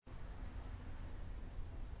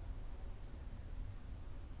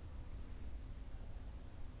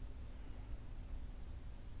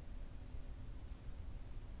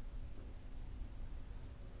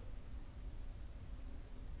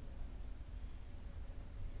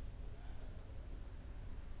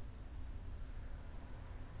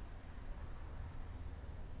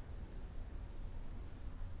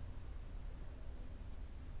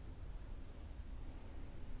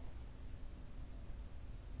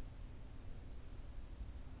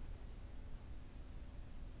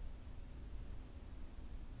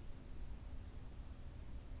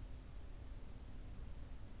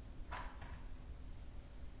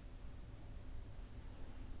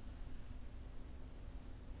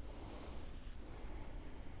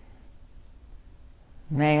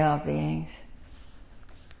May all beings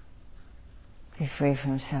be free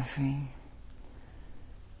from suffering.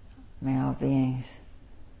 May all beings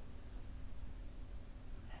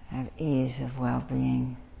have ease of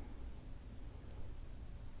well-being,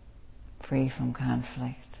 free from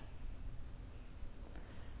conflict.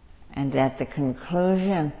 And at the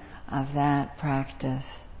conclusion of that practice,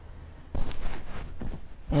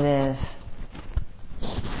 it is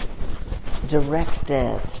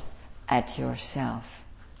directed at yourself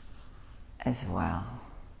as well,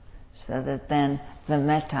 so that then the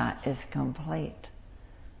metta is complete,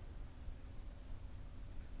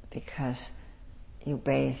 because you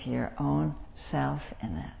bathe your own self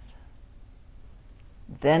in it.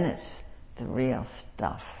 Then it's the real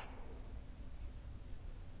stuff.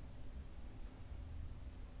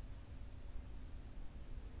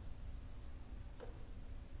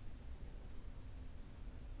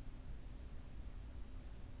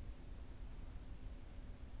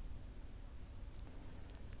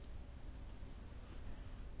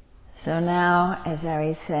 So now, as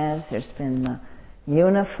Ari says, there's been the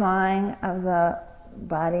unifying of the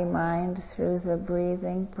body-mind through the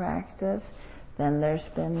breathing practice. Then there's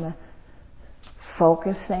been the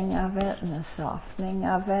focusing of it and the softening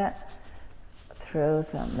of it through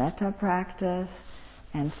the metta practice.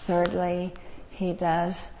 And thirdly, he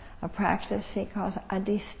does a practice he calls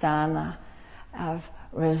adhisthana, of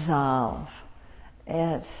resolve.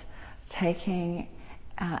 It's taking,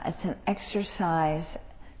 it's an exercise.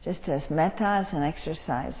 Just as metta is an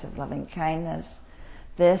exercise of loving kindness,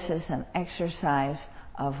 this is an exercise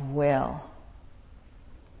of will,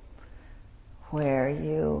 where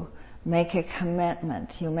you make a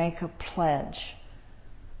commitment, you make a pledge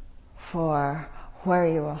for where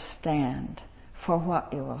you will stand, for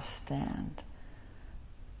what you will stand,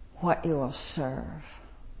 what you will serve.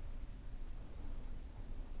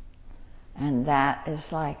 And that is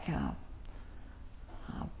like a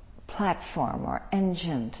platform or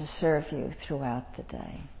engine to serve you throughout the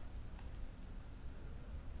day.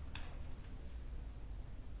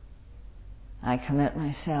 I commit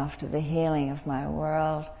myself to the healing of my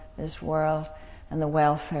world, this world, and the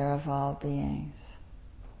welfare of all beings.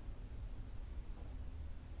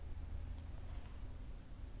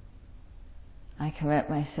 I commit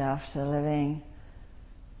myself to living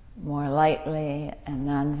more lightly and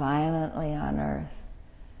non-violently on earth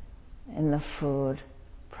in the food,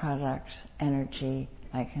 products, energy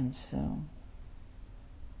I consume,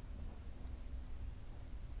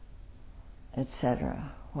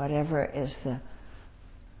 etc. Whatever is the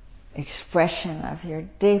expression of your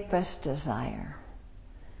deepest desire.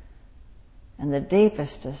 And the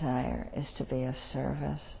deepest desire is to be of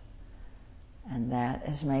service, and that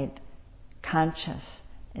is made conscious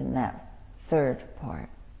in that third part.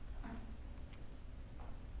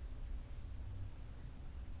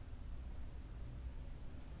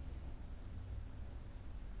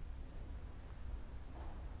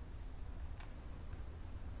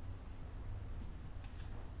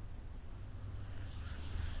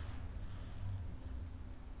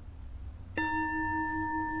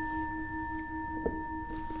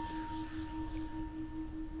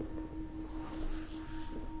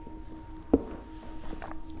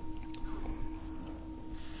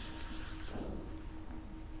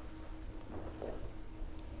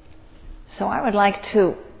 So I would like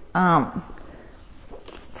to,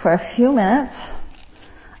 for a few minutes,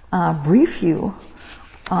 brief you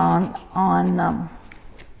on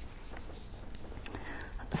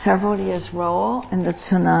Sarvodaya's role in the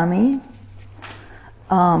tsunami.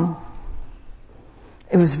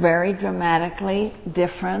 It was very dramatically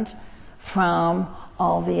different from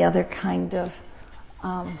all the other kind of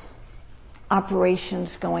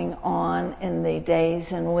operations going on in the days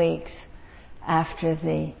and weeks after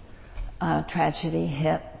the tragedy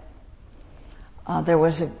hit. There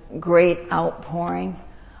was a great outpouring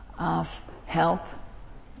of help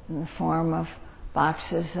in the form of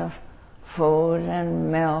boxes of food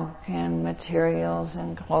and milk and materials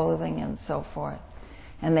and clothing and so forth.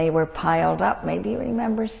 And they were piled up. Maybe you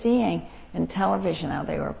remember seeing in television how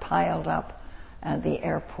they were piled up at the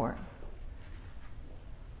airport.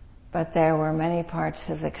 But there were many parts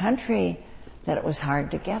of the country that it was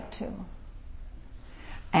hard to get to.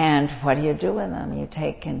 And what do you do with them? You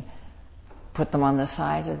take and put them on the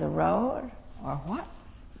side of the road, or what?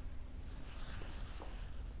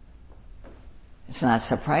 It's not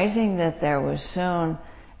surprising that there was soon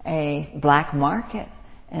a black market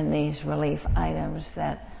in these relief items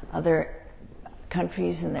that other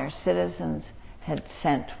countries and their citizens had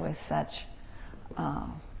sent with such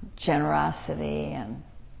generosity and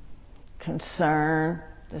concern,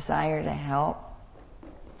 desire to help.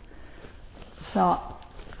 So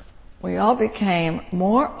we all became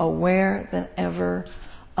more aware than ever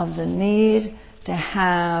of the need to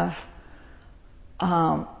have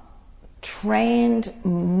trained,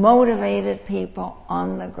 motivated people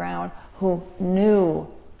on the ground who knew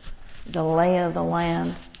the lay of the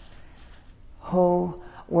land, who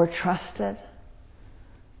were trusted.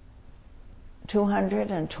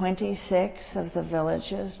 226 of the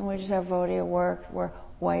villages in which Sarvodaya worked were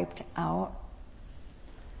wiped out.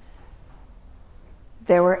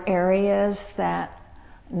 There were areas that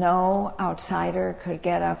no outsider could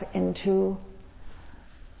get up into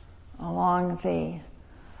along the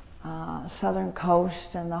southern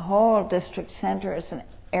coast, and the whole district center is an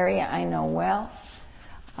area I know well,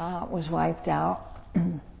 was wiped out.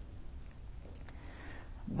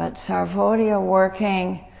 But Sarvodaya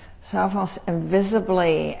working almost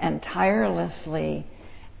invisibly and tirelessly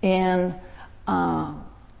in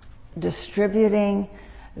distributing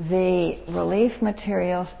the relief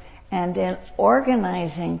materials and in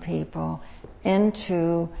organizing people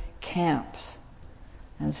into camps.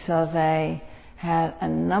 And so they had a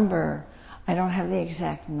number, I don't have the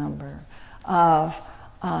exact number, of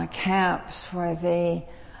camps for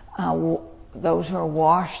those who are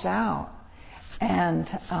washed out, and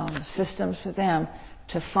systems for them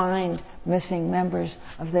to find missing members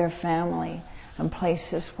of their family, and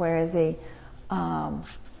places where the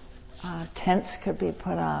tents could be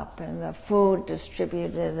put up and the food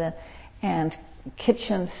distributed and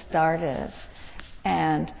kitchens started,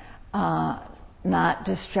 and not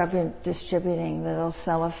distributing little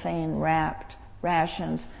cellophane wrapped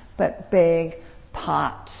rations, but big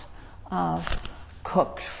pots of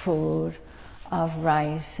cooked food, of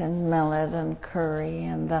rice and millet and curry,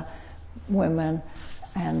 and the women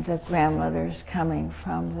and the grandmothers coming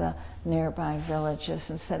from the nearby villages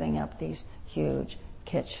and setting up these huge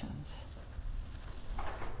kitchens.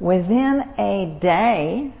 Within a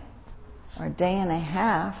day, or day and a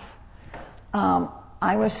half,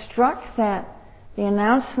 I was struck that the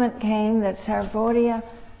announcement came that Sarvodaya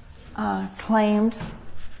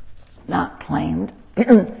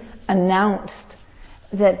announced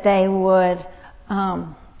that they would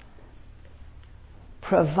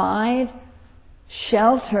provide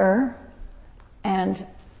shelter and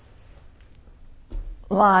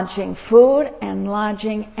lodging, food and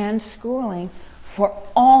lodging and schooling for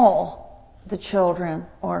all the children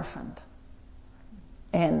orphaned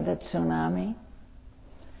in the tsunami,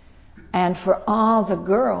 and for all the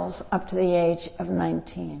girls up to the age of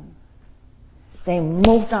 19. They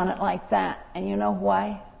moved on it like that. And you know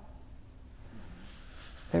why?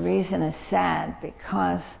 The reason is sad,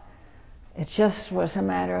 because it just was a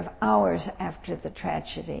matter of hours after the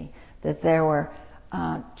tragedy that there were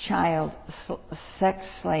child sex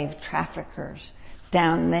slave traffickers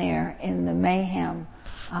down there in the mayhem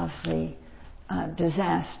of the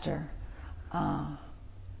disaster,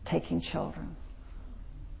 taking children.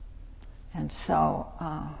 And so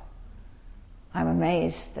I'm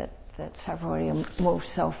amazed that Sarvodaya moved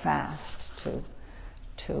so fast to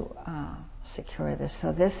secure this.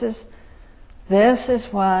 So this is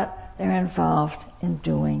what they're involved in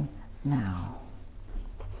doing now.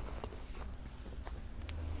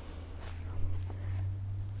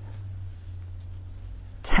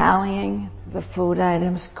 Tallying the food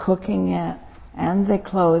items, cooking it, and the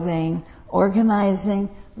clothing, organizing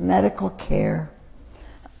medical care,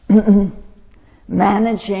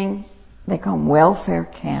 managing, they call them welfare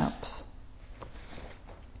camps,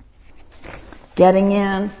 getting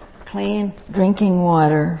in clean drinking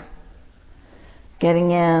water,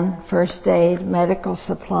 getting in first aid, medical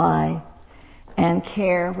supply, and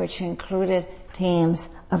care, which included teams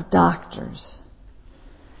of doctors,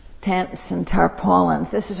 tents and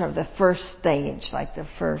tarpaulins. This is sort of the first stage, like the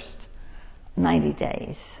first 90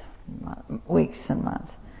 days, weeks and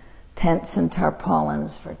months. Tents and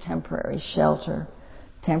tarpaulins for temporary shelter,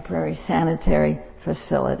 temporary sanitary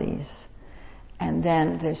facilities. And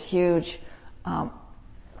then this huge,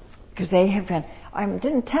 because they have been, I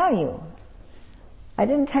didn't tell you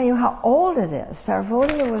how old it is.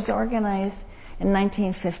 Sarvodaya was organized in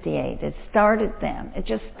 1958. It started then. It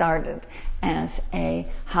just started as a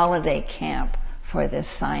holiday camp for this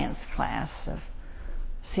science class of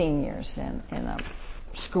seniors in a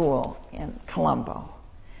school in Colombo.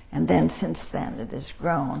 And then since then it has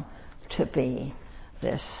grown to be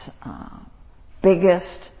this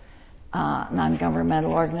biggest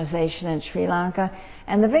non-governmental organization in Sri Lanka,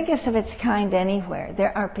 and the biggest of its kind anywhere.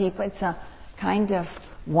 There are people, it's a kind of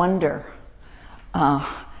wonder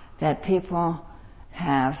that people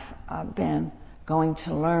have been going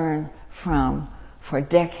to learn from for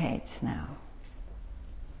decades now.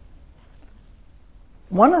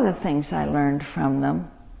 One of the things I learned from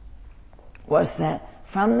them was that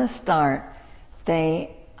from the start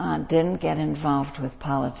they didn't get involved with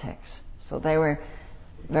politics. So they were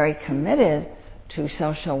very committed to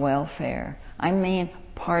social welfare. I mean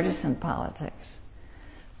partisan politics.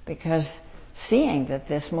 Because seeing that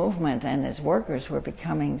this movement and its workers were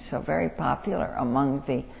becoming so very popular among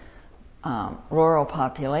the rural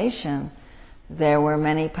population, there were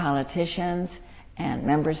many politicians and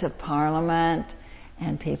members of parliament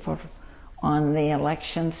and people on the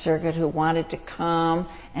election circuit who wanted to come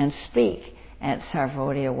and speak at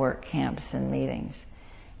Sarvodaya work camps and meetings.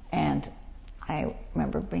 And I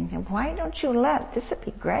remember being thinking, why don't you this would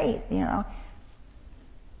be great,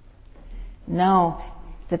 No,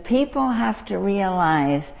 the people have to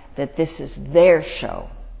realize that this is their show.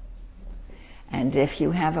 And if you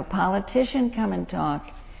have a politician come and talk,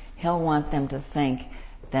 he'll want them to think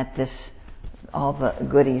that all the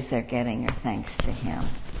goodies they're getting are thanks to him.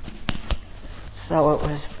 So it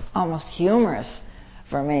was almost humorous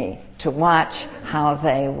for me to watch how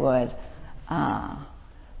they would,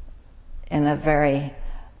 in a very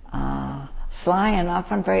sly and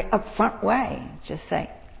often very upfront way, just say,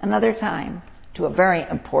 another time, to a very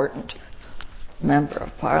important member of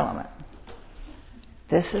parliament.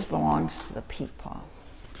 This belongs to the people.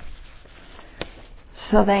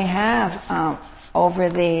 So they have over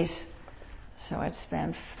these. So it's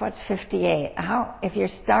been, what's 58? If you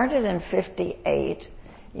started in 58,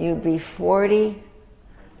 you'd be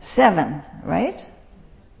 47, right?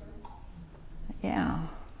 Yeah.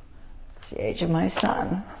 It's the age of my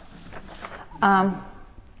son.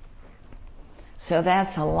 So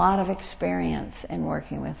that's a lot of experience in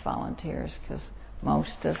working with volunteers, because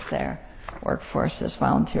most of their workforce is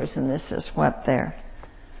volunteers, and this is what they're...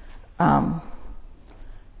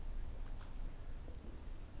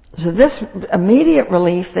 So this immediate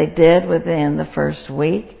relief they did within the first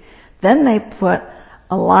week. Then they put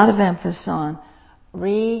a lot of emphasis on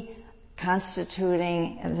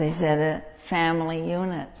reconstituting, as they said, family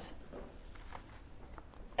units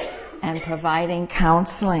and providing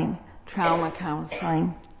counseling, trauma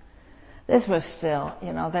counseling. This was still,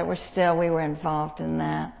 we were involved in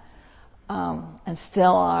that, and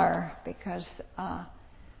still are, because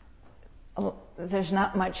there's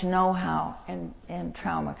not much know-how in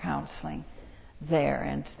trauma counseling there,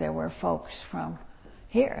 and there were folks from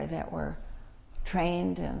here that were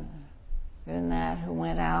trained in that who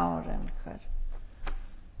went out and could.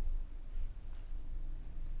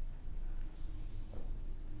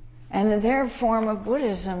 And their form of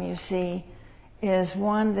Buddhism, you see, is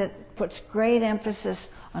one that puts great emphasis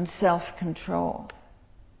on self-control,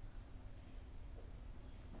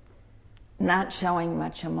 not showing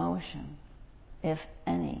much emotion, if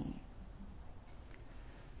any.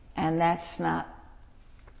 And that's not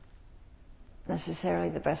necessarily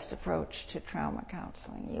the best approach to trauma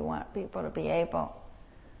counseling. You want people to be able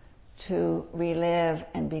to relive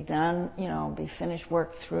and be done, be finished,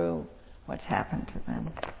 work through what's happened to them.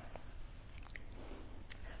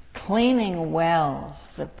 Cleaning wells,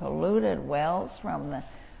 the polluted wells from the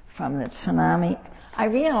tsunami. I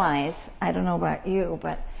realize, I don't know about you,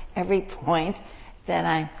 but every point that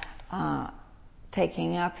I'm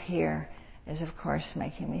taking up here is, of course,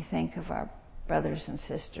 making me think of our brothers and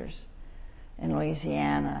sisters in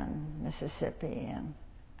Louisiana and Mississippi and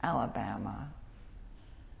Alabama.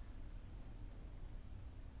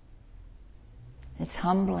 It's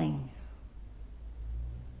humbling.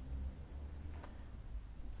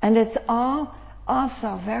 And it's all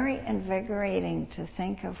also very invigorating to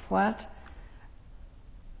think of what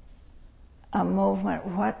a movement,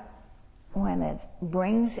 when it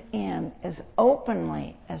brings in as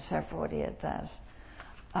openly as Sarvodaya does,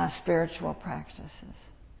 spiritual practices,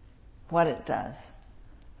 what it does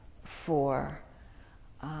for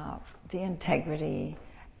the integrity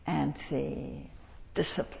and the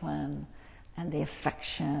discipline and the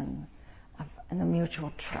affection and the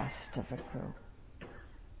mutual trust of a group.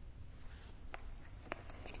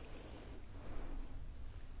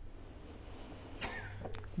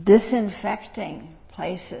 Disinfecting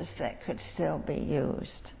places that could still be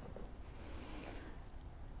used.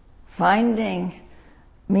 Finding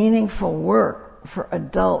meaningful work for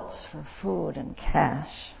adults for food and cash.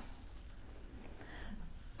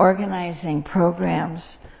 Organizing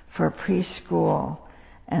programs for preschool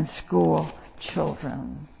and school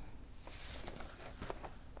children.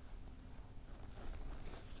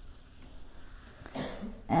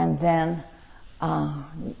 And then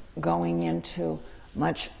going into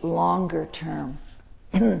much longer term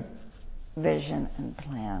vision and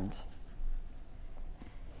plans.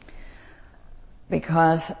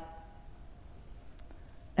 Because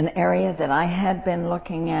an area that I had been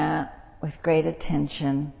looking at with great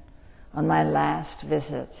attention on my last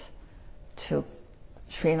visits to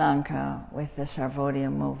Sri Lanka with the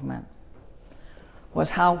Sarvodaya movement was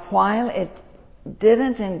how, while it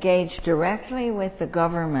didn't engage directly with the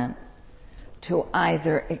government to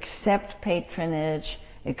either accept patronage,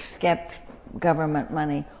 accept government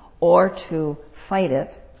money, or to fight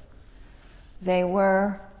it, they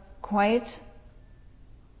were quite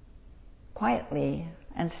quietly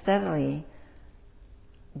and steadily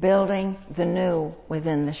building the new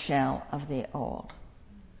within the shell of the old.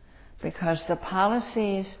 Because the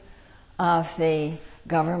policies of the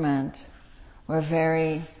government were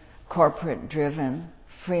very corporate driven,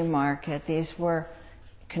 free market. These were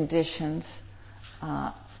conditions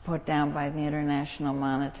put down by the International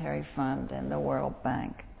Monetary Fund and the World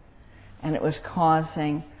Bank. And it was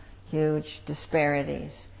causing huge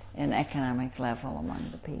disparities in economic level among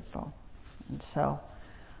the people. And so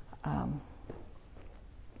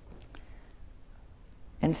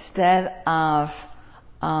instead of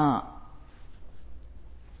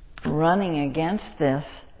running against this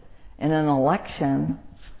in an election,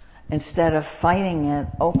 instead of fighting it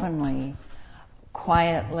openly,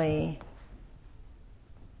 quietly.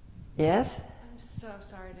 Yes? I'm so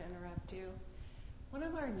sorry to interrupt you. One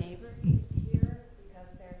of our neighbors is here because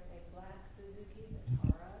there's a black Suzuki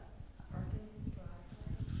Vitara parked in his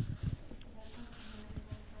driveway. Is that something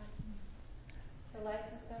that? The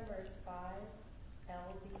license number is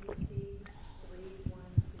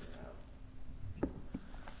 5LBC310.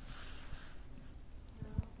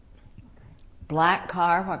 Black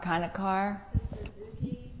car? What kind of car? The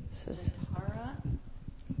Suzuki Vitara.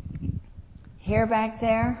 Here back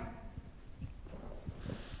there?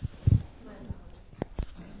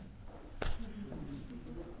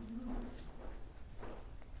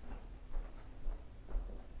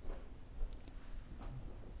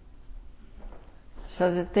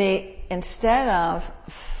 So that they, instead of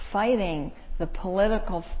fighting the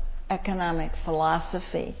political economic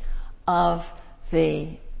philosophy of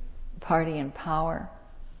the party in power,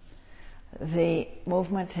 the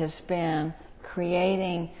movement has been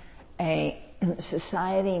creating a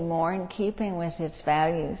society more in keeping with its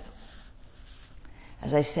values,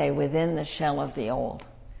 as I say, within the shell of the old,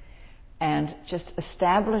 and just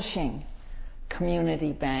establishing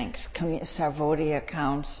community banks, Sarvodaya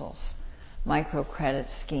councils, microcredit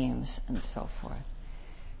schemes, and so forth.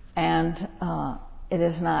 And it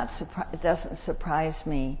doesn't surprise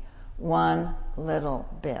me one little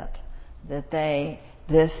bit that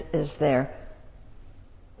this is their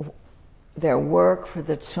work for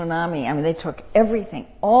the tsunami. I mean, they took everything,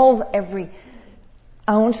 every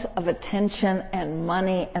ounce of attention and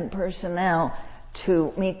money and personnel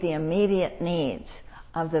to meet the immediate needs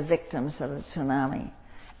of the victims of the tsunami.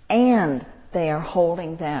 And they are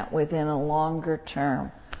holding that within a longer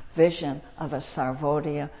term vision of a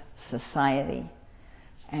Sarvodaya society.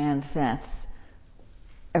 And that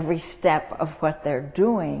every step of what they're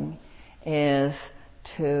doing is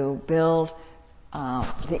to build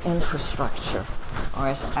the infrastructure, or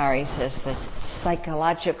as Ari says, the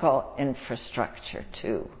psychological infrastructure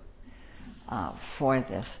too, for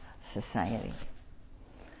this society.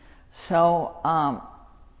 So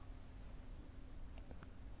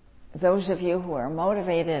those of you who are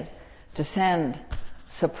motivated to send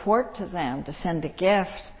support to them, to send a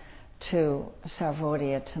gift to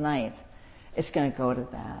Sarvodaya tonight, it's going to go to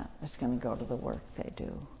that. It's going to go to the work they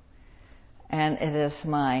do. And it is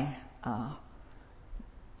my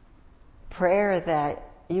prayer that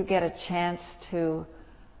you get a chance to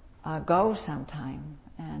go sometime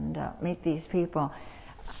and meet these people.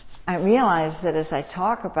 I realize that as I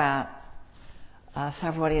talk about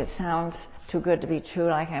Sarvodaya, it sounds too good to be true,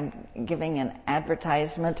 like I'm giving an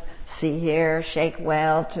advertisement. See here, shake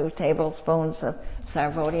well, 2 tablespoons of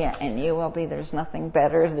Sarvodaya, and you will be. There's nothing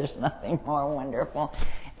better. There's nothing more wonderful.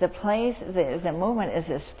 The place, the movement is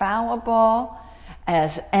as fallible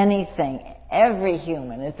as anything. Every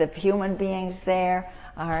human, if the human beings there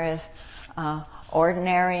are as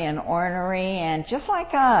ordinary and ornery and just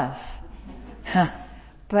like us.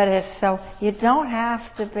 But it's so, you don't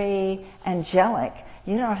have to be angelic.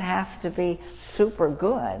 You don't have to be super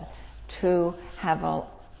good to have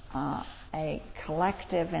a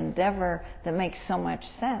collective endeavor that makes so much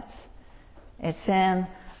sense. It's in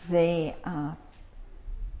the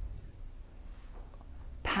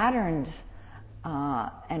patterns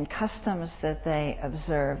and customs that they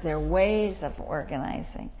observe, their ways of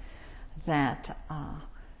organizing that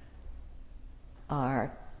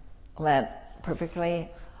let perfectly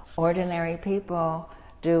ordinary people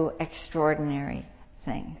do extraordinary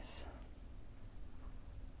things.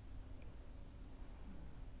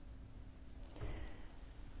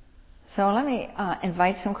 So let me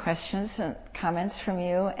invite some questions and comments from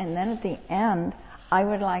you, and then at the end, I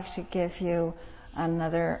would like to give you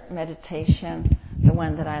another meditation, the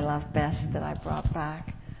one that I love best, that I brought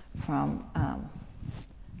back from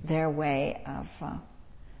their way of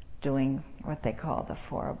doing what they call the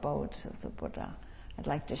 4 abodes of the Buddha. I'd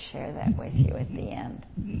like to share that with you at the end.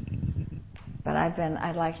 But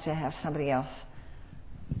I'd like to have somebody else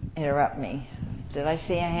interrupt me. Did I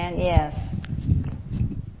see a hand? Yes.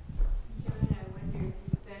 Joanna, I wonder if you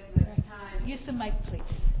spent much time. Use the mic, please.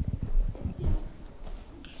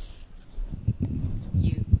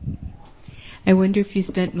 I wonder if you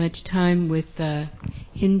spent much time with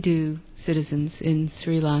Hindu citizens in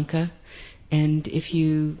Sri Lanka, and if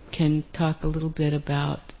you can talk a little bit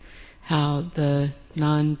about how the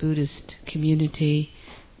non-Buddhist community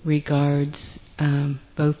regards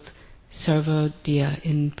both Sarvodaya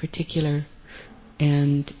in particular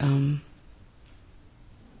and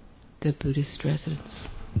the Buddhist residents.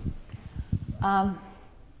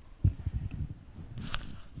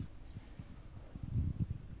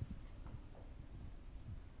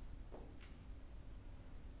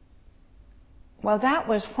 Well, that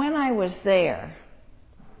was when I was there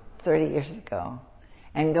 30 years ago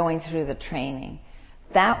and going through the training.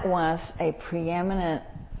 That was a preeminent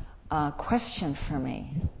question for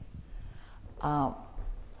me. I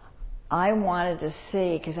wanted to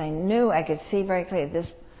see, because I knew I could see very clearly this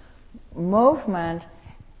movement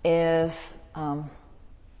is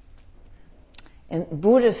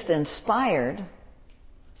Buddhist inspired.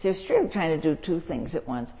 So it was true trying to do 2 things at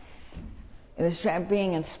once. It was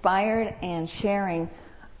being inspired and sharing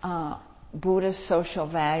Buddhist social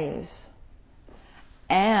values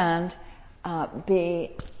and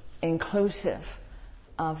be inclusive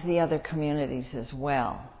of the other communities as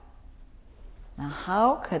well. Now,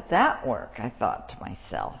 how could that work? I thought to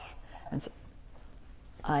myself. And so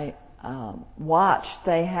I watched.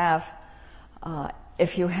 They have,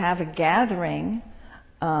 if you have a gathering,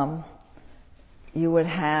 you would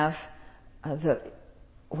have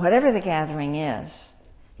whatever the gathering is,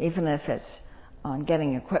 even if it's on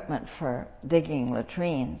getting equipment for digging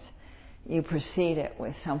latrines, you precede it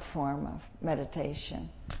with some form of meditation.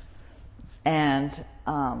 And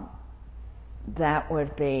that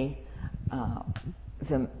would be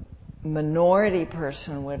the minority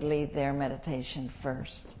person would lead their meditation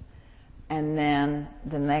first, and then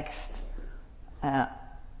the next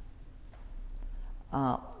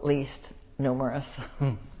least numerous.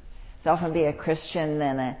 It's often be a Christian,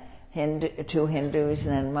 then a Hindu, 2 Hindus, and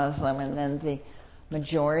then Muslim, and then the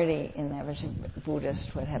majority, inevitably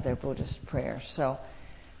Buddhist, would have their Buddhist prayer. So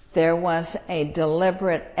there was a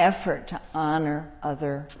deliberate effort to honor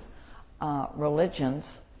other religions,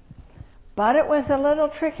 but it was a little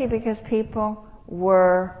tricky because people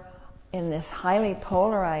were, in this highly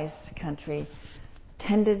polarized country,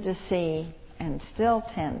 tended to see, and still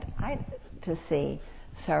tend to see,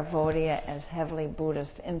 Sarvodaya as heavily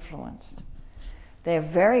Buddhist influenced. They have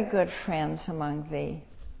very good friends among the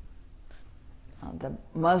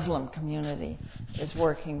Muslim community is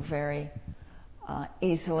working very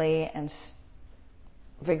easily and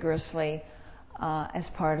vigorously as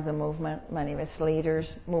part of the movement. Many of its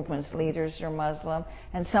movement's leaders are Muslim,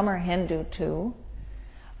 and some are Hindu too.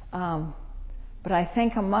 But I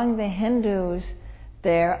think among the Hindus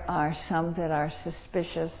there are some that are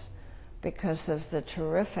suspicious because of the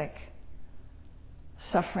terrific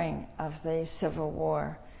suffering of the Civil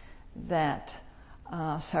War, that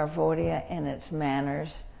Sarvodaya in its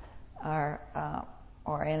manners or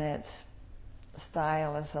in its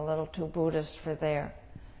style is a little too Buddhist for their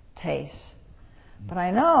taste. But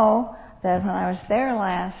I know that when I was there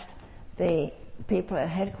last, the people at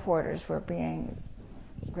headquarters were being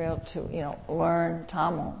grilled to, learn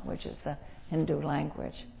Tamil, which is the Hindu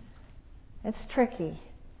language. It's tricky.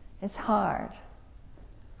 It's hard.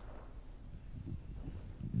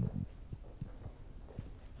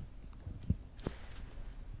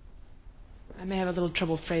 I may have a little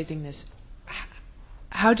trouble phrasing this.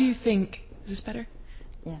 How do you think... Is this better?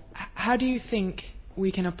 Yeah. How do you think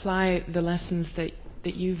we can apply the lessons that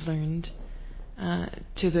you've learned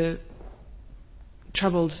to the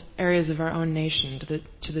troubled areas of our own nation,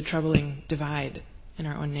 to the troubling divide in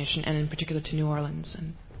our own nation, and in particular to New Orleans?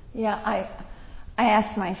 Yeah, I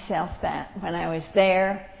asked myself that when I was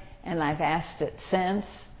there, and I've asked it since.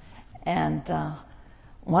 And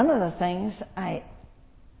one of the things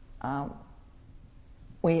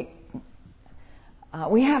we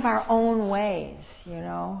have our own ways,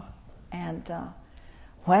 and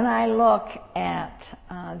when I look at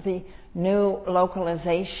the new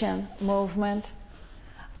localization movement,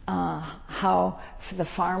 how the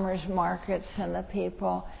farmers markets and the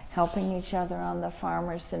people helping each other on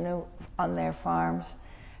on their farms,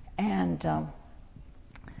 and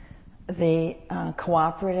the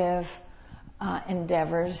cooperative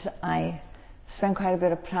endeavors. I spent quite a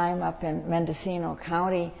bit of time up in Mendocino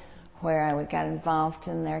County, where I got involved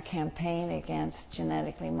in their campaign against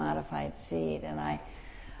genetically modified seed, and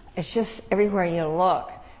it's just everywhere you look,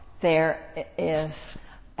 there is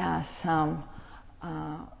some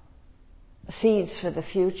seeds for the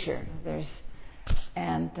future.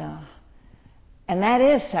 And that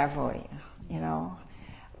is Sarvodaya, you know.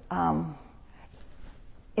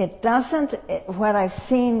 It doesn't. What I've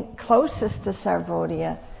seen closest to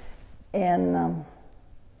Sarvodaya in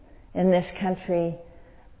this country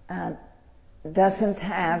doesn't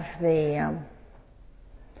have the.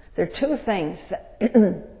 There are two things that.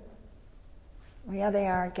 Yeah, they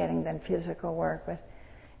are getting them physical work, but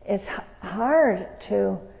it's hard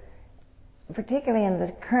to, particularly in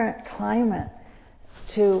the current climate,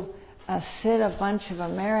 to sit a bunch of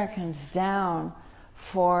Americans down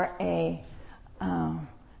for a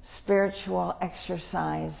spiritual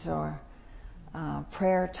exercise or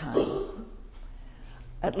prayer time.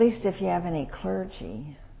 At least if you have any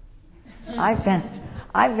clergy. I've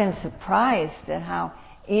been surprised at how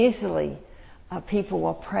easily people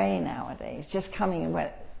will pray nowadays, just coming with,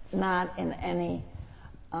 not in any,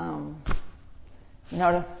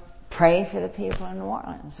 to pray for the people in New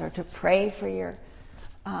Orleans, or to pray for your,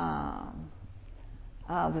 that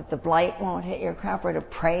the blight won't hit your crop, or to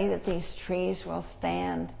pray that these trees will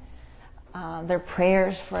stand. Their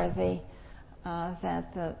prayers for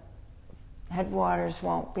that the headwaters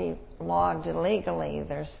won't be logged illegally.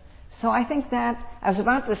 So I think that, I was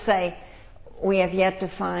about to say, we have yet to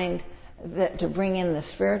find that to bring in the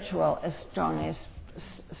spiritual as strongly as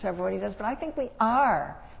Sarvodaya does, but I think we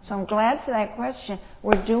are. So I'm glad for that question.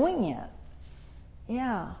 We're doing it.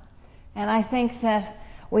 Yeah. And I think that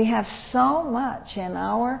we have so much in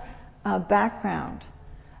our background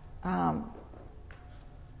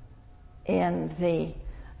in the,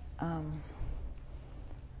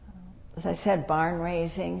 as I said, barn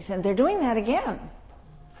raisings, and they're doing that again.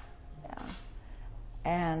 Yeah.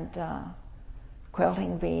 And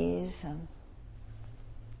quilting bees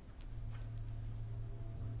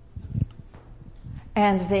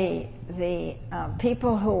and the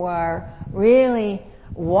people who are really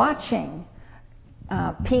watching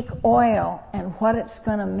peak oil and what it's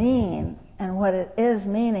going to mean and what it is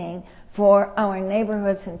meaning for our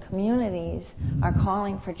neighborhoods and communities are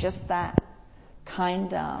calling for just that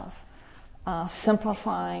kind of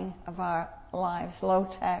simplifying of our lives,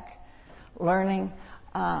 low-tech, learning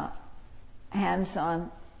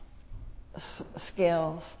hands-on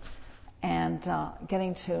skills, and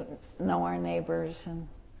getting to know our neighbors. And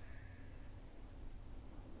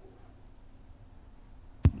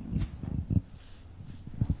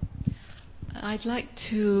I'd like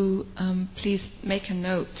to please make a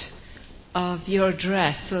note of your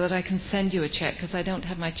address so that I can send you a check, because I don't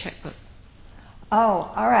have my checkbook.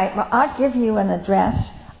 Oh, all right. Well, I'll give you an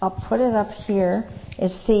address. I'll put it up here.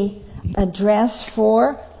 It's the address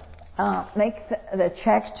for make the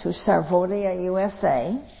check to Sarvodaya,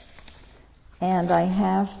 USA. And I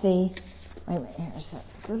have the, wait a minute, here's that.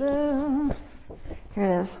 Here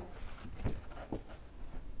it is.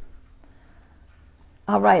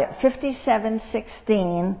 I'll write it,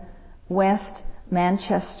 5716 West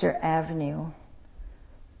Manchester Avenue,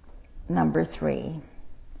 number 3,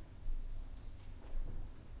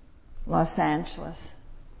 Los Angeles,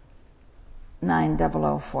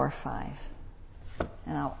 90045.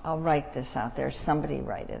 And I'll write this out there. Somebody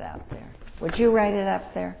write it out there. Would you write it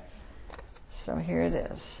up there? So here it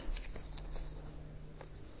is.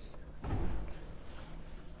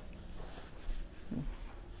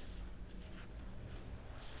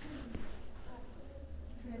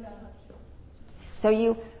 So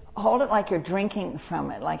you hold it like you're drinking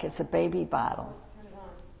from it, like it's a baby bottle.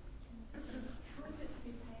 Who is it to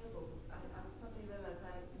be payable? I suddenly realized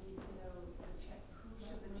I need to know the check. Who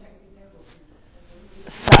should the check be payable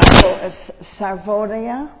to?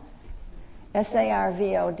 Sarvodaya,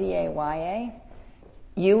 Sarvodaya,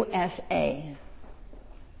 USA.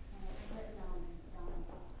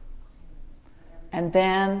 And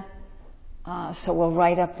then, so we'll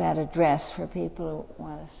write up that address for people who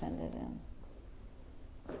want to send it in.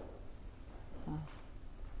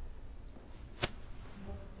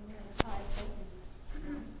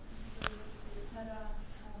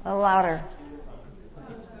 A little louder.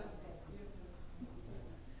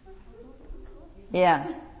 Yeah.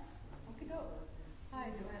 Hi,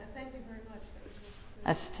 Joanna. Thank you very much.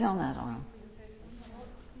 That's still not on.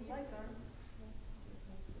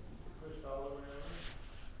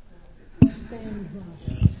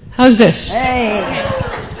 How's this? Hey!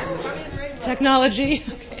 Technology.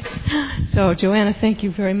 Okay. So, Joanna, thank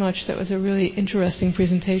you very much. That was a really interesting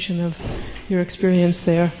presentation of your experience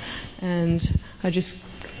there. And I just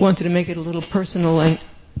wanted to make it a little personal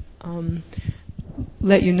and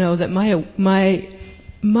let you know that my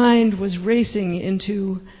mind was racing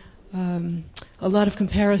into a lot of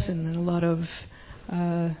comparison and a lot of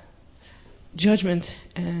judgment,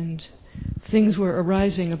 and things were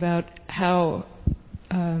arising about how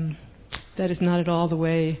that is not at all the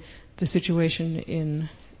way the situation in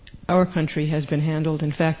our country has been handled.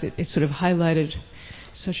 In fact, it sort of highlighted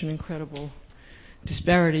such an incredible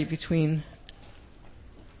disparity between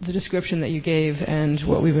the description that you gave and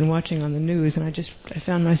what we've been watching on the news, and I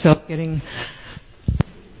found myself getting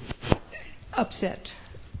upset.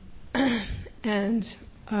 And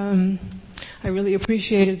I really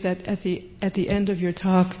appreciated that at the end of your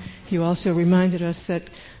talk, you also reminded us that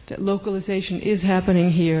localization is happening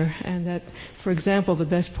here, and that, for example, the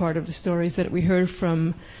best part of the stories that we heard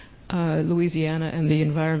from Louisiana and the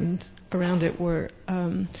environment around it were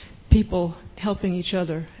people helping each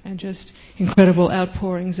other, and just incredible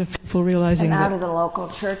outpourings of people realizing and that... out of the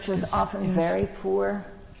local churches, yes, often yes. very poor.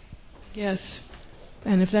 Yes.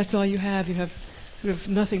 And if that's all you have sort of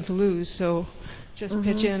nothing to lose, so just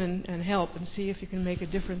pitch in and help and see if you can make a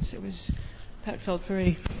difference. That felt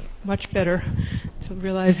very much better to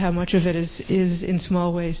realize how much of it is in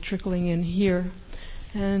small ways trickling in here.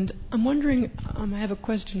 And I'm wondering, I have a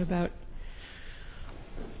question about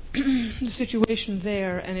the situation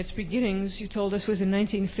there and its beginnings. You told us was in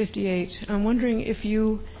 1958. I'm wondering if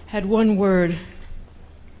you had one word,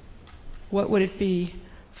 what would it be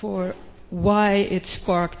for why it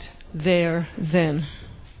sparked there then?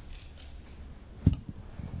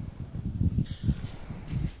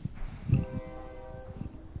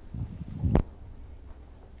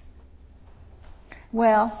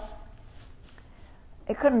 Well,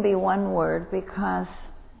 it couldn't be one word because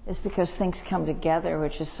things come together,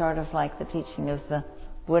 which is sort of like the teaching of the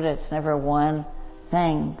Buddha. It's never one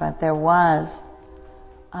thing, but there was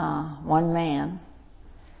one man,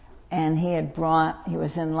 and he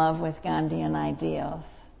was in love with Gandhian ideals,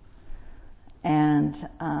 and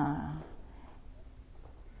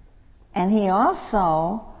he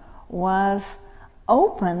also was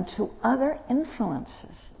open to other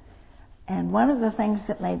influences. And one of the things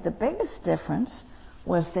that made the biggest difference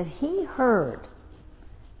was that he heard,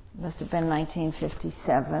 it must have been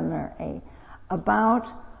 1957 or 8, about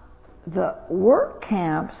the work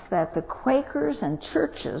camps that the Quakers and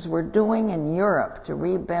churches were doing in Europe to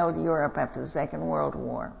rebuild Europe after the Second World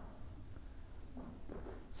War.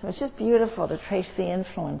 So it's just beautiful to trace the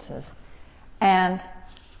influences. And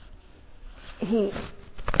he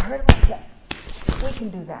heard about that. We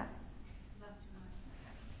can do that.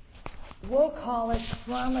 We'll call it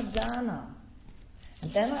Ramadana.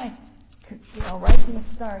 And then I could, right from the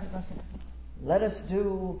start, I said, let us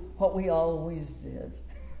do what we always did.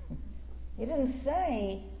 He didn't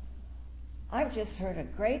say, I've just heard a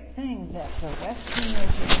great thing that the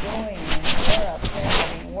Westerners are doing in Europe. They're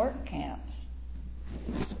having work camps.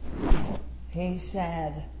 He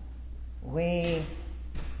said, we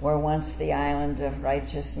were once the island of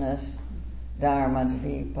righteousness, Dharma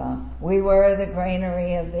Dvipa. We were the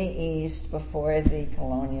granary of the East before the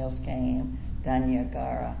colonials came,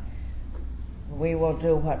 Danyagara. We will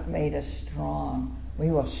do what made us strong.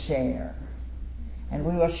 We will share. And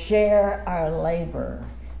we will share our labor.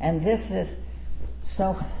 And this is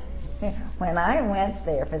so... When I went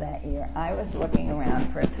there for that year, I was looking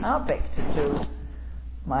around for a topic to do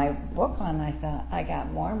my book on. I thought I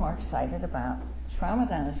got more and more excited about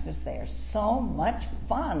Shramanas because they are so much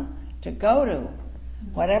fun to go to,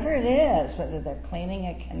 whatever it is, whether they're cleaning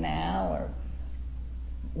a canal or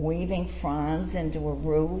weaving fronds into a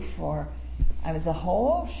roof or the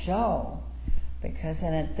whole show, because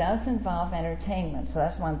then it does involve entertainment. So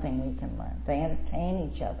that's one thing we can learn. They entertain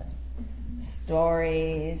each other.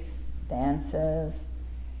 Stories, dances,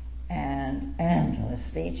 and endless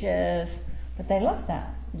speeches, but they love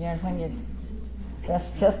that.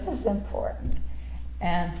 That's just as important.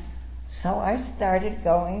 And so I started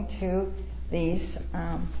going to these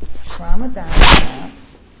Ramadana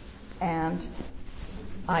camps, and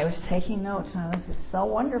I was taking notes. Now, this is so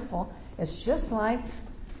wonderful. It's just like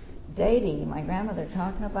Dede, my grandmother,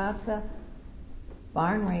 talking about the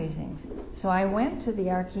barn raisings. So I went to the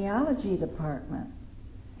archaeology department,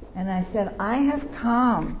 and I said, I have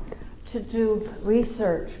come to do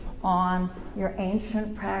research on your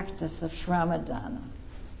ancient practice of Shramadana.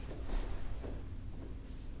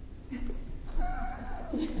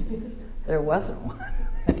 There wasn't one.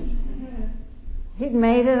 He'd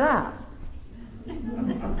made it up.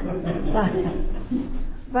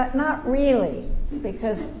 but not really,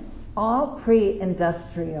 because all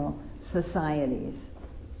pre-industrial societies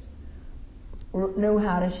knew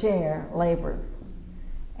how to share labor.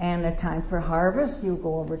 And at time for harvest, you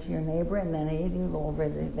go over to your neighbor, and then you go over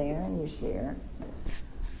there and you share.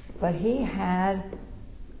 But he had,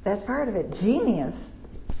 that's part of it, genius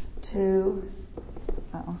to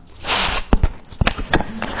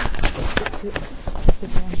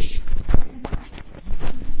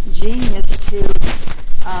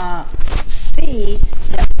see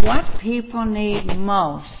that what people need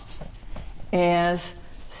most is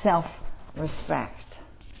self-respect.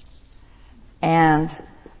 And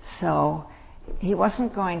so he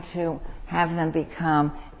wasn't going to have them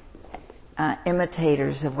become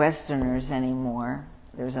imitators of Westerners anymore.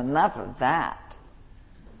 There's enough of that.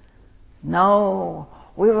 No,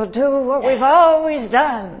 we will do what we've always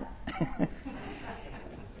done.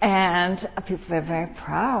 And people are very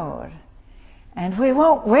proud. And we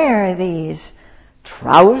won't wear these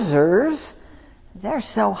trousers. They're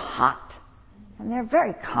so hot. And they're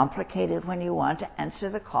very complicated when you want to answer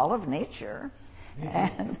the call of nature.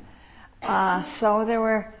 And so there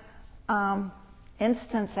were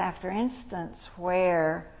instance after instance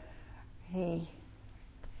where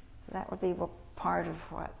that would be part of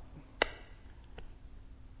what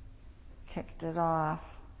kicked it off.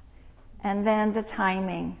 And then the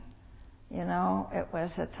timing, it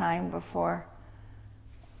was a time before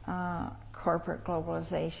corporate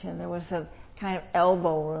globalization. There was a kind of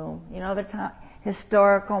elbow room, the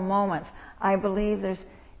historical moments. I believe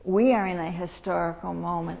we are in a historical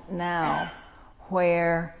moment now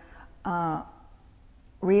where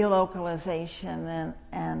relocalization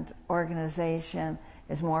and organization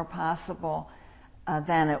is more possible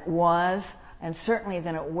than it was, and certainly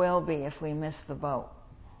than it will be if we miss the boat.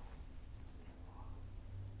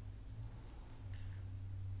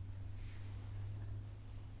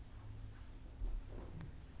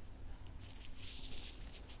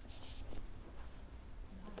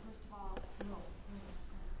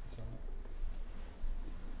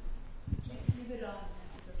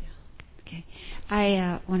 Okay.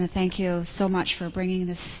 I want to thank you so much for bringing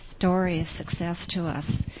this story of success to us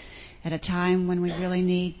at a time when we really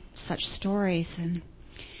need such stories. And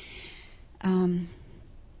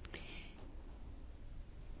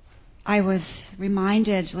I was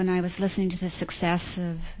reminded when I was listening to the success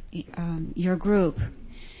of your group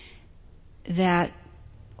that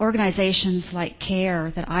organizations like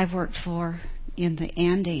CARE that I've worked for in the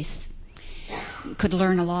Andes could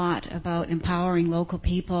learn a lot about empowering local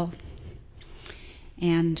people.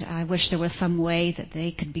 And I wish there was some way that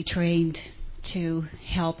they could be trained to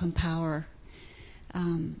help empower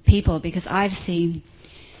people, because I've seen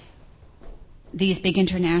these big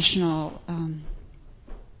international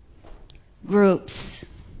groups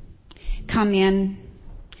come in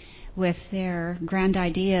with their grand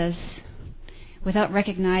ideas without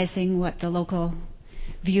recognizing what the local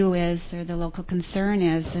view is or the local concern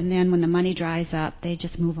is, and then when the money dries up, they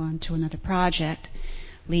just move on to another project,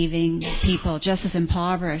 leaving people just as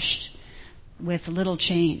impoverished with little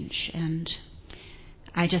change. And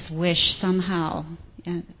I just wish somehow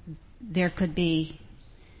there could be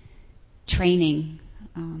training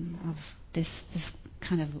of this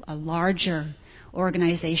kind of a larger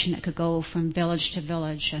organization that could go from village to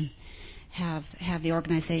village and have the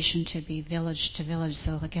organization to be village to village.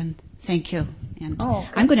 So again, thank you. And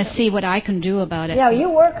I'm going to see what I can do about it. Yeah, you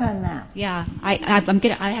work on that. Yeah, I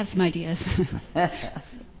have some ideas.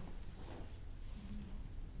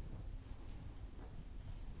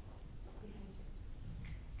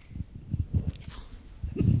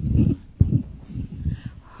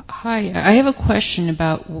 Hi, I have a question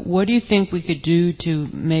about what do you think we could do to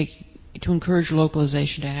encourage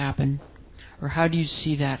localization to happen, or how do you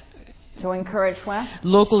see that? To encourage what?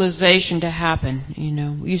 Localization to happen.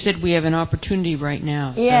 You said we have an opportunity right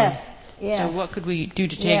now. Yes. So what could we do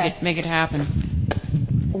to make it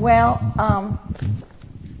happen? Well,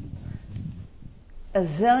 a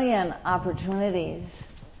zillion opportunities,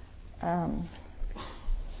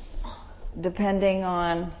 depending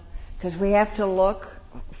on, because we have to look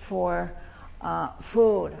for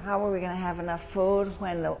food. How are we going to have enough food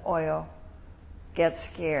when the oil gets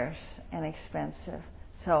scarce and expensive?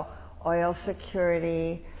 So oil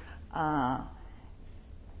security,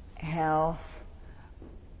 health,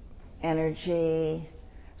 energy.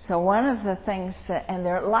 So one of the things and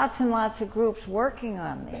there are lots and lots of groups working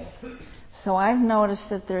on these. So I've noticed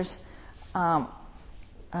that there's,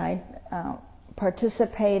 I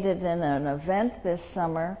participated in an event this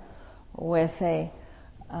summer with a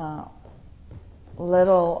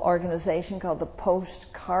little organization called the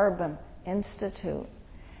Post-Carbon Institute.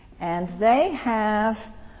 And they have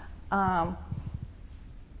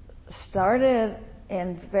started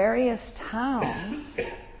in various towns.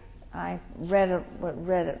 I read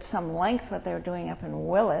at some length what they were doing up in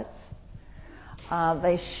Willits.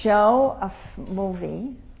 They show a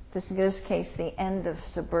movie. In this case, The End of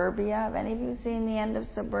Suburbia. Have any of you seen The End of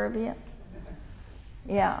Suburbia?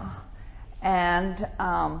 Yeah. And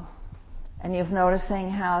you're noticing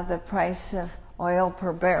how the price of oil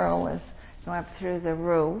per barrel is going up through the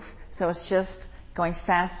roof. So it's just going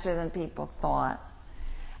faster than people thought.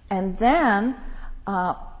 And then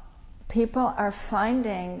people are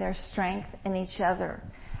finding their strength in each other.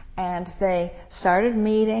 And they started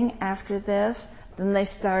meeting after this. Then they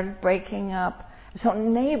started breaking up. So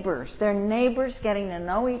they're neighbors getting to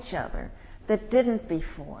know each other that didn't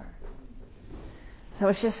before. So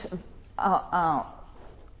it's just a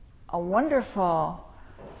wonderful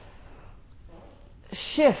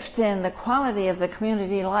shift in the quality of the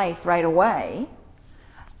community life right away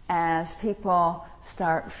as people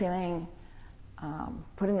start feeling,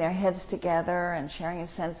 putting their heads together and sharing a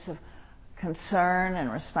sense of concern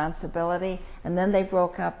and responsibility. And then they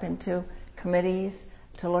broke up into committees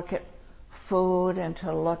to look at food and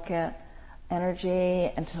to look at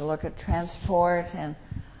energy and to look at transport. And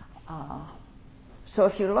so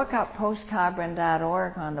if you look up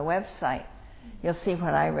postcarbon.org on the website, you'll see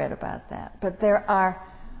what I read about that. But there are,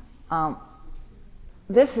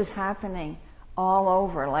 this is happening all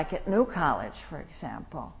over, like at New College, for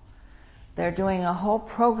example. They're doing a whole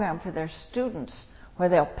program for their students where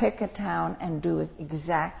they'll pick a town and do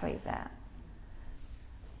exactly that.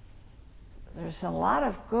 There's a lot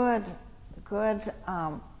of good,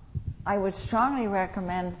 I would strongly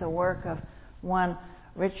recommend the work of one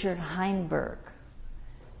Richard Heinberg.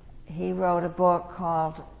 He wrote a book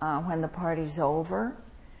called When the Party's Over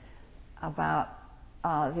about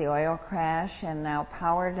the oil crash and now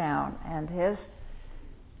Power Down. And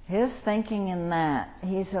his thinking in that,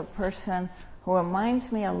 he's a person who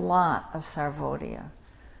reminds me a lot of Sarvodaya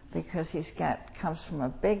because comes from a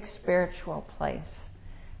big spiritual place.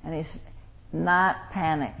 And he's not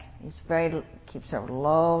panic. Keeps a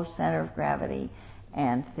low center of gravity,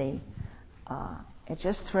 and it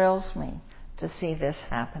just thrills me to see this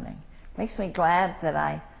happening. Makes me glad that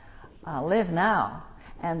I live now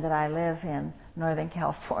and that I live in Northern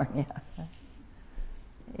California.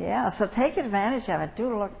 Yeah, so take advantage of it.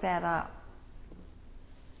 Do look that up.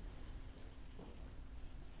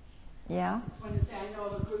 Yeah? I just wanted to say I know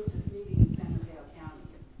of a group that's meeting in San Mateo County.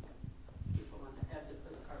 People want to have the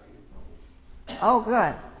postcard Institute. Oh,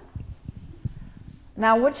 good.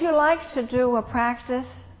 Now, would you like to do a practice?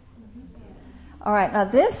 All right. Now,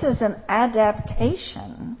 this is an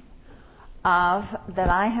adaptation that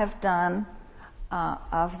I have done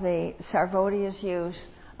of the Sarvodaya's use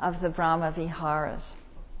of the Brahma Viharas.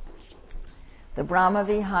 The Brahma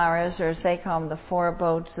Viharas, or as they call them, the four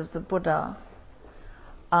abodes of the Buddha,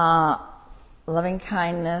 loving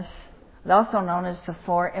kindness, also known as the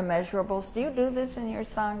four immeasurables. Do you do this in your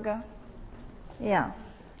Sangha? Yeah.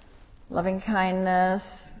 Loving kindness,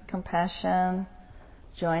 compassion,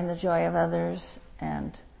 joy in the joy of others,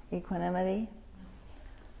 and equanimity.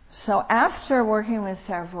 So after working with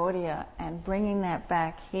Sarvodaya and bringing that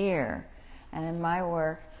back here, and in my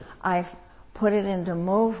work, I've put it into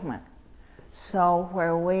movement. So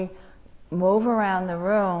where we move around the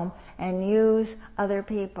room and use other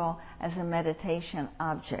people as a meditation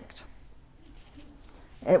object.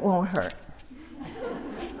 It won't hurt.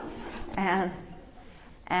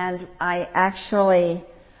 And I actually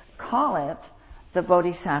call it the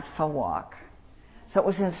Bodhisattva Walk. So it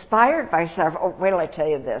was inspired by Sarvodaya. Oh, wait till I tell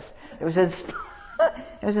you this. It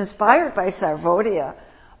was inspired by Sarvodaya,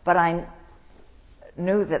 but I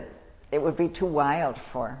knew that it would be too wild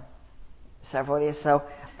for Sarvodaya. So,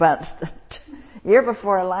 but year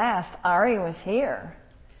before last, Ari was here,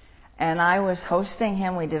 and I was hosting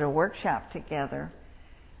him. We did a workshop together,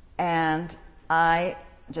 and I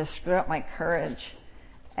just screwed up my courage,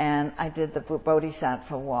 and I did the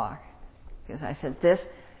Bodhisattva Walk because I said this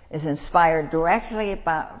is inspired directly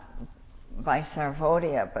by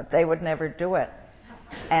Sarvodaya, but they would never do it.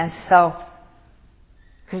 And so,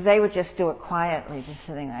 because they would just do it quietly, just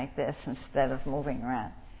sitting like this instead of moving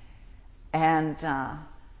around. And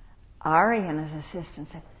Ari and his assistant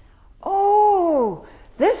said, "Oh,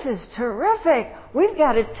 this is terrific. We've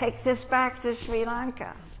got to take this back to Sri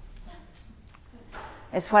Lanka."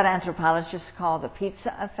 It's what anthropologists call the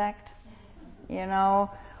pizza effect,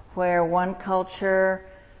 where one culture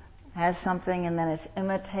has something and then it's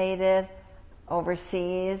imitated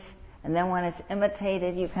overseas, and then when it's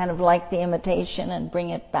imitated, you kind of like the imitation and bring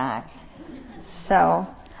it back. So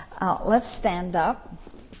let's stand up.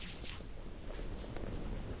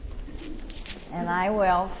 And I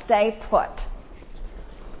will stay put.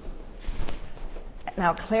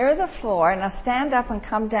 Now clear the floor. Now stand up and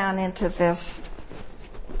come down into this.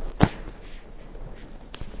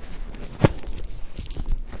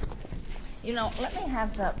 You know, let me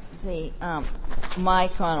have the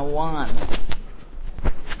mic on a wand.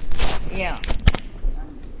 Yeah.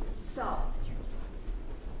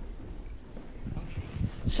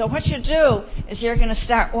 So what you do is you're going to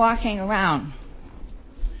start walking around.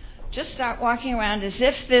 Just start walking around as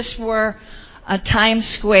if this were a Times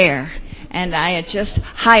Square and I had just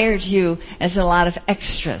hired you as a lot of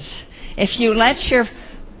extras. If you let your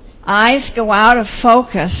eyes go out of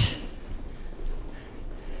focus,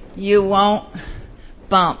 you won't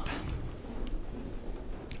bump.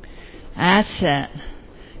 That's it.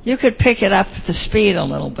 You could pick it up the speed a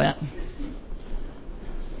little bit.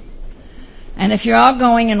 And if you're all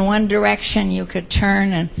going in one direction, you could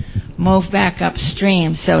turn and move back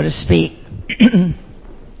upstream, so to speak.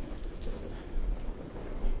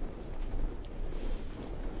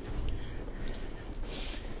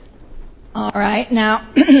 All right,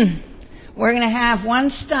 now we're going to have one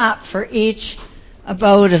stop for each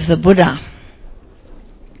abode of the Buddha.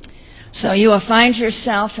 So you will find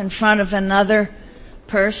yourself in front of another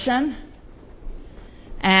person,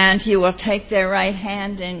 and you will take their right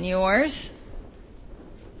hand in yours.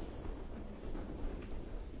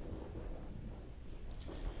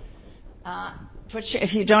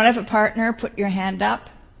 If you don't have a partner, put your hand up.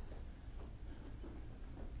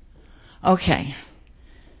 Okay.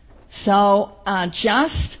 So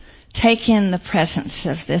just take in the presence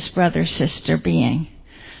of this brother-sister being.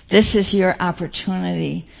 This is your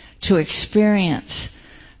opportunity to experience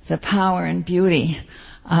the power and beauty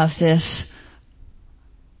of this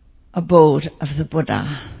abode of the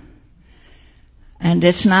Buddha. And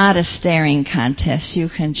it's not a staring contest. You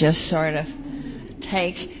can just sort of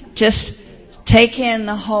take in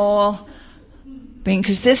the whole being,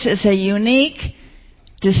 because this is a unique,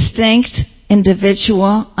 distinct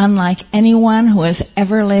individual, unlike anyone who has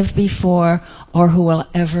ever lived before or who will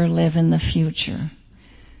ever live in the future.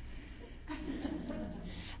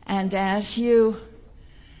 And as you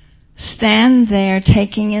stand there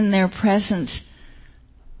taking in their presence,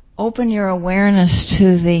 open your awareness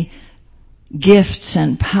to the gifts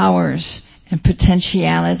and powers and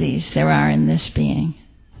potentialities there are in this being.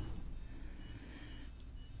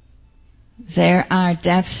 There are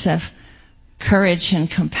depths of courage and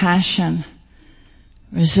compassion,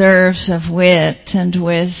 reserves of wit and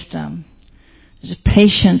wisdom, there's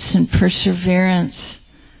patience and perseverance.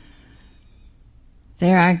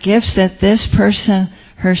 There are gifts that this person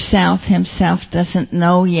himself doesn't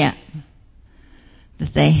know yet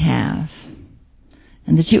that they have,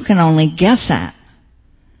 and that you can only guess at.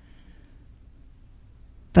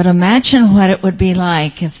 But imagine what it would be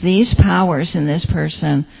like if these powers in this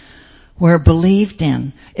person were believed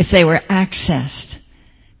in, if they were accessed,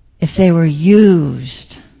 if they were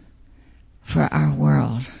used for our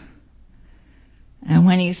world. And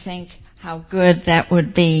when you think how good that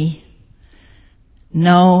would be,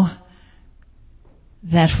 know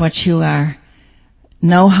that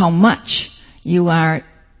know how much you are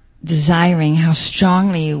desiring, how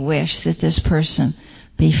strongly you wish that this person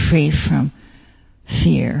be free from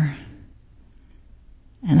fear,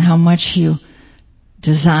 and how much you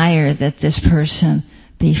desire that this person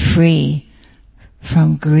be free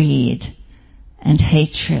from greed and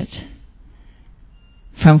hatred,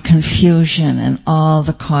 from confusion and all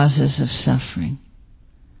the causes of suffering.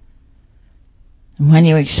 And when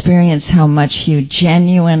you experience how much you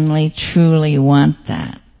genuinely, truly want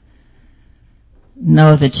that,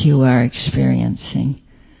 know that you are experiencing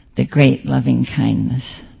the great loving kindness.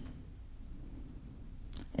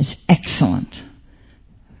 It's excellent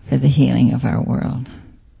for the healing of our world.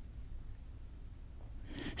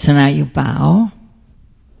 So now you bow.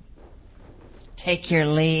 Take your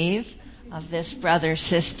leave of this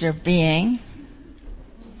brother-sister being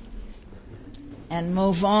and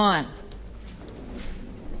move on.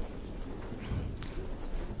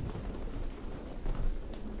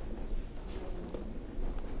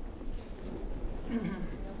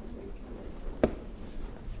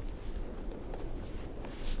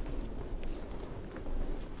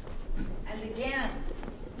 And again,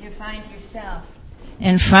 you find yourself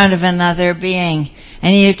in front of another being,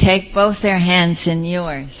 and you take both their hands in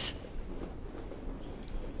yours.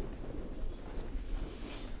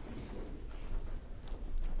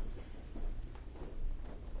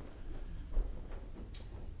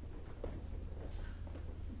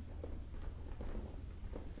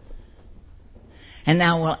 And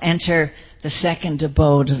now we'll enter the second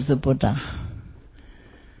abode of the Buddha.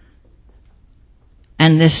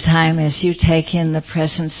 And this time, as you take in the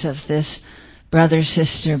presence of this brother,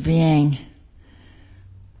 sister being,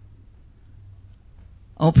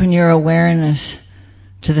 open your awareness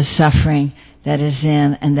to the suffering that is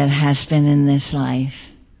in and that has been in this life.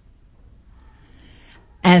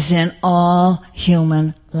 As in all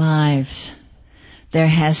human lives, there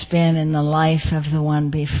has been in the life of the one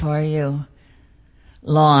before you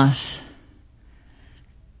loss,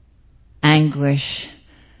 anguish,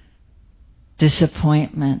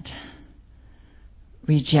 disappointment,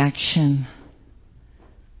 rejection.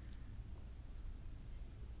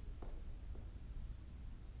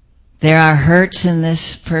 There are hurts in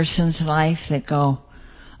this person's life that go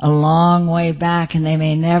a long way back, and they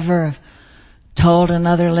may never have told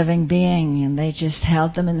another living being, and they just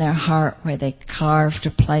held them in their heart where they carved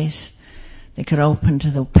a place they could open to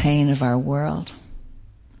the pain of our world.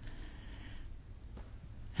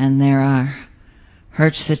 And there are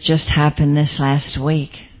hurts that just happened this last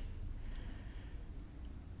week.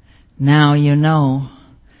 Now you know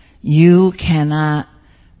you cannot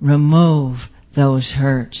remove those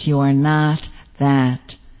hurts. You are not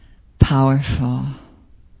that powerful.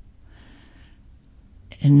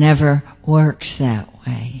 It never works that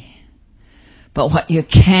way. But what you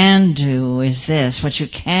can do is this. What you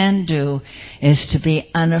can do is to be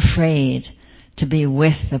unafraid, to be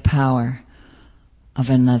with the power of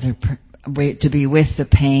another to be with the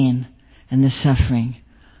pain and the suffering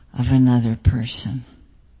of another person.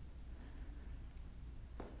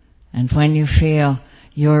 And when you feel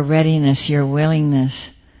your readiness, your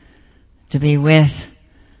willingness to be with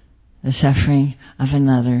the suffering of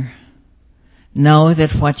another, know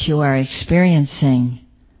that what you are experiencing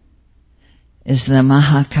is the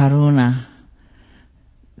Mahakaruna,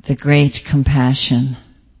 the great compassion.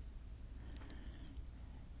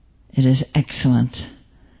 It is excellent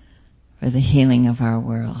for the healing of our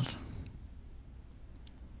world.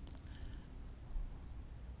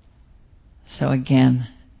 So again,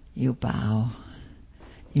 you bow.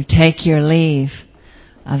 You take your leave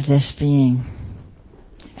of this being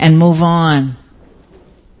and move on.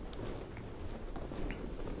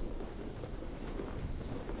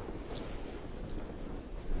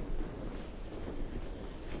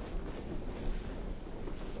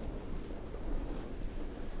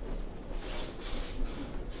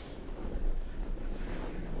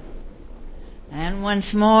 And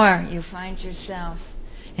once more, you find yourself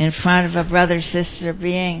in front of a brother, sister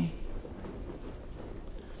being.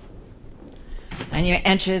 And you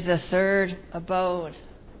enter the third abode.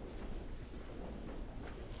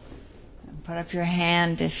 And put up your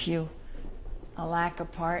hand if you lack a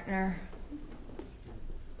partner.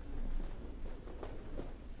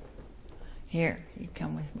 Here, you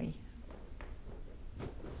come with me.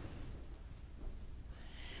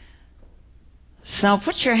 So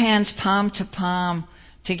put your hands palm to palm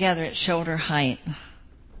together at shoulder height.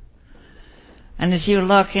 And as you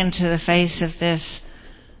look into the face of this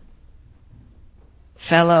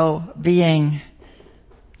fellow being,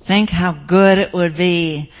 think how good it would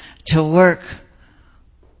be to work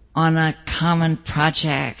on a common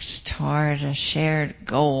project toward a shared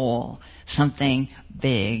goal, something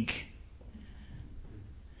big.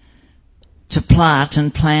 To plot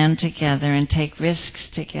and plan together and take risks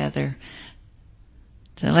together.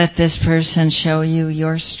 To let this person show you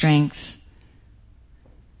your strengths,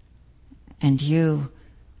 and you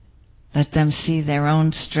let them see their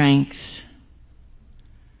own strengths.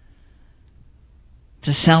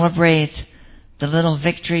 To celebrate the little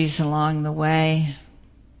victories along the way.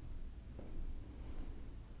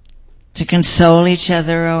 To console each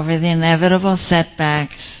other over the inevitable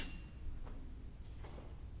setbacks.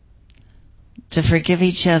 To forgive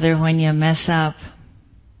each other when you mess up.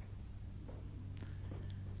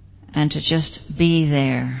 And to just be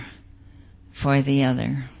there for the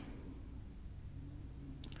other.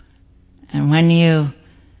 And when you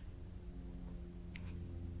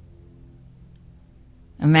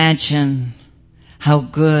imagine how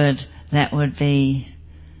good that would be,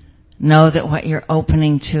 know that what you're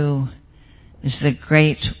opening to is the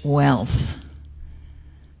great wealth,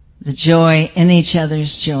 the joy in each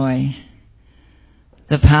other's joy,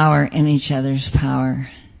 the power in each other's power.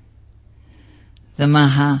 The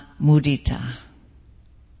Maha Mudita.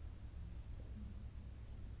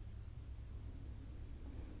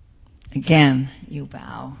 Again, you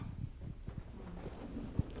bow.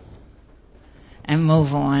 And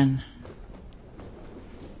move on.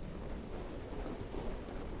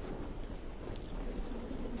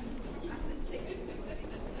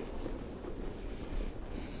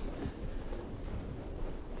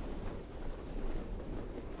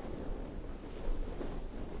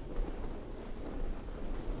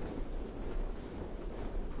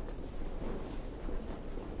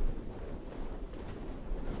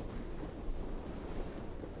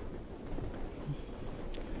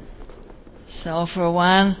 So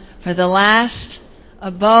for the last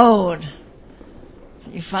abode,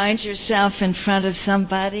 you find yourself in front of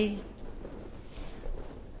somebody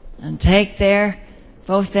and take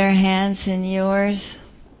both their hands in yours.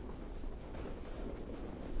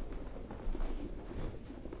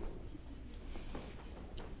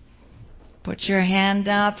 Put your hand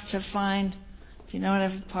up to find, if you don't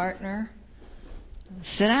have a partner.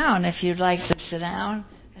 Sit down if you'd like to sit down.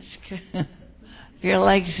 That's good. If your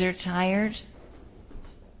legs are tired.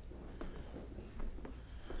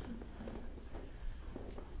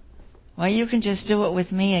 Well, you can just do it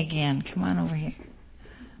with me again. Come on over here.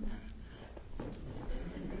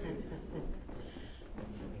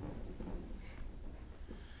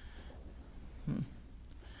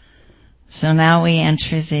 So now we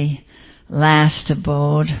enter the last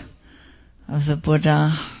abode of the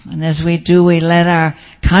Buddha. And as we do, we let our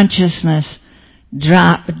consciousness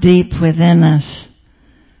drop deep within us,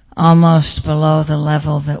 almost below the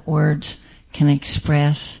level that words can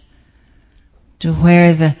express, to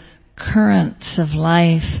where the currents of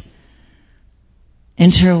life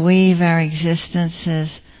interweave our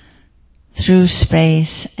existences through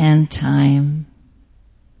space and time.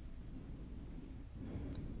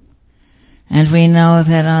 And we know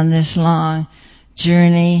that on this long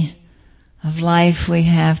journey of life we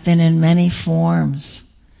have been in many forms.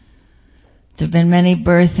 There have been many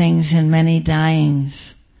birthings and many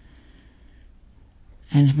dyings,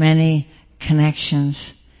 and many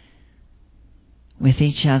connections with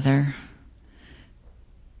each other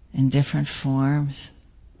in different forms.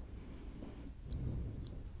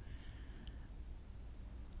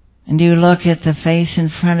 And you look at the face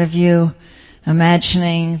in front of you,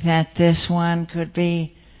 imagining that this one could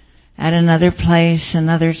be at another place,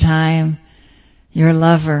 another time, your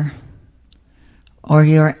lover or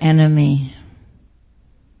your enemy,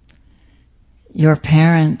 your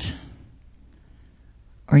parent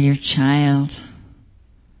or your child.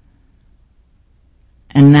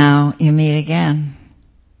 And now you meet again,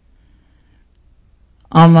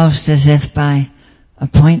 almost as if by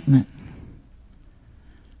appointment,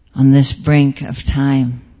 on this brink of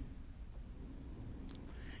time.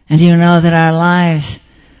 And you know that our lives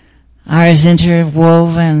are as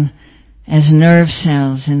interwoven as nerve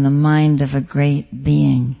cells in the mind of a great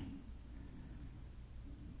being.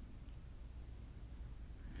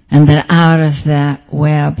 And that out of that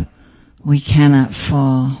web we cannot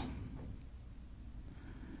fall.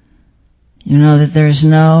 You know that there is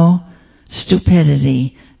no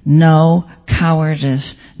stupidity, no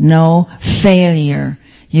cowardice, no failure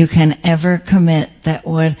you can ever commit that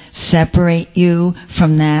would separate you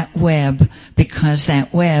from that web, because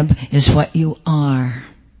that web is what you are.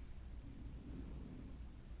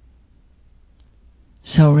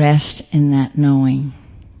 So rest in that knowing.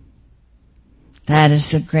 That is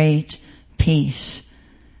the great peace,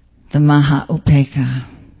 the Maha Upekkha.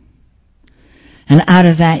 And out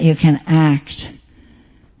of that you can act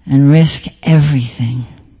and risk everything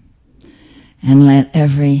and let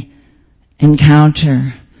every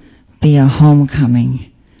encounter be a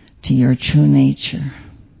homecoming to your true nature.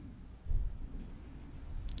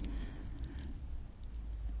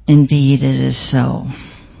 Indeed, it is so.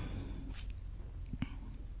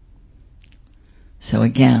 So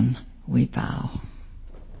again, we bow.